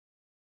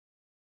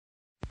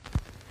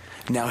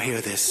Now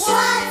hear this.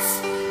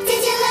 What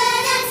did you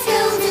learn at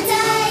school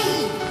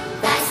today?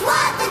 That's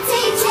what the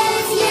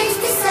teachers used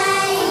to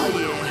say.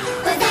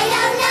 But they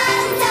don't know,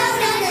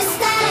 don't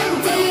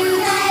understand, do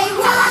they?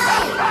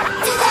 Why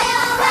do they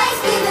always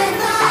give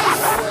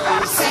advice?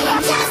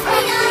 Saying just be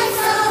nice,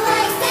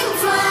 always think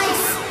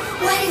twice,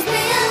 when it's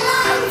been a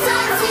long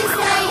time since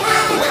they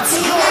had a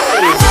teacher.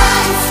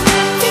 What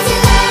did you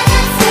learn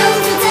at school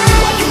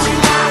today?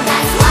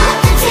 That's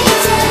what the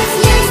teachers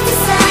used to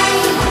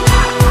say.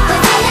 But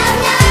they don't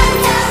know,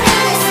 don't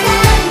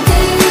understand,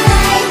 do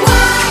they?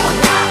 Why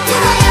do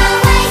they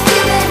always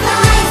give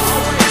advice?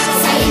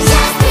 Saying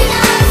just be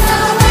nice,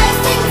 always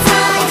think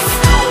twice,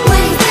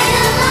 when it's been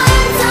a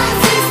long time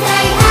since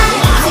they had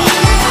a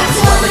teacher.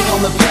 Dwelling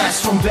on the past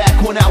from back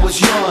when I was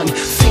young,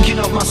 thinking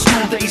of my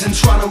school days and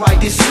trying to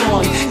write this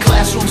song.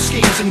 Classroom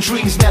schemes and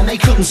dreams, man, they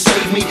couldn't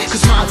save me,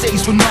 cause my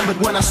days were numbered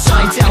when I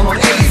signed down on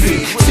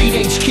AV.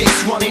 Teenage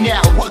kids running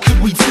out, what could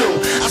we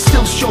do? I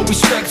still show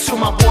respect to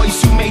my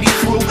boys who made it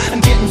through,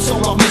 and getting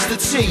told off Mr.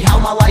 T how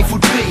my life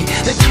would be.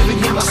 They're giving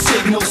him a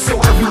signal so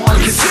everyone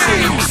can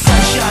see.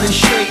 Sunshine and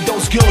shade,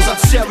 those girls I'd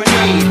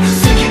serenade,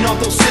 thinking of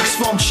those sixth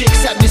form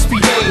chicks that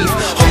misbehave,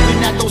 hoping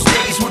that those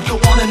days would go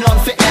on and on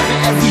forever.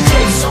 Every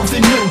day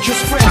something new,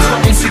 just friends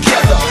running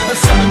together. Then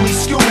suddenly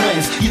school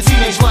ends, your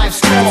teenage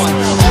life's gone.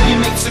 All your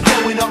mates are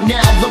growing up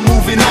now, they're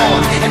moving on.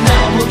 And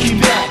now I'm looking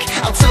back,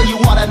 I'll tell you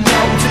what I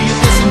know. Do you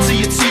listen to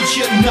your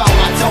teacher? No,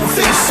 I don't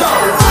think so.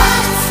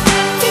 What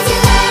did you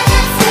learn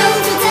at school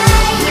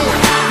today?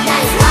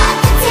 That's what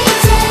the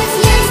teachers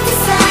used to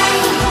say.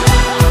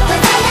 But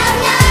they don't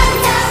know,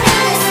 don't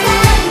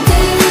understand,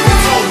 do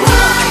they?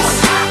 Why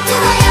do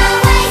they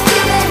always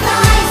give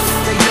advice?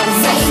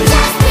 Saying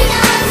just be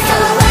nice,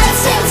 always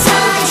think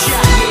twice,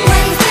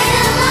 when it's been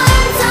a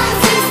long time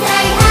since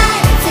they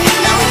had a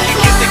teacher. Now if you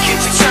give the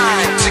kids a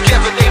time,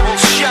 together they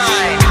will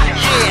shine.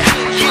 Yeah,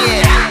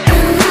 yeah.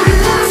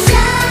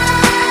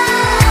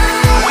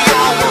 We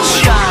all will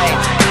shine.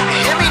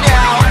 Hear me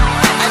now.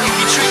 And if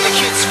you treat the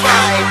kids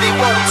fine, they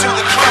won't do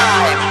the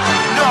crime.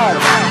 No,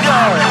 no.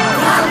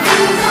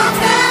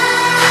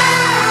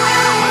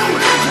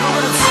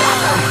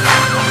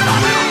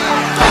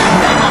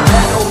 Now I've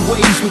had old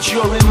ways, but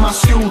you're in my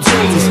school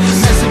days.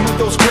 Messing with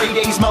those grade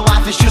A's, my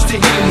life is just a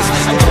haze.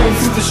 I'm going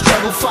through the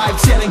struggle,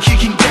 5'10" and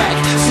kicking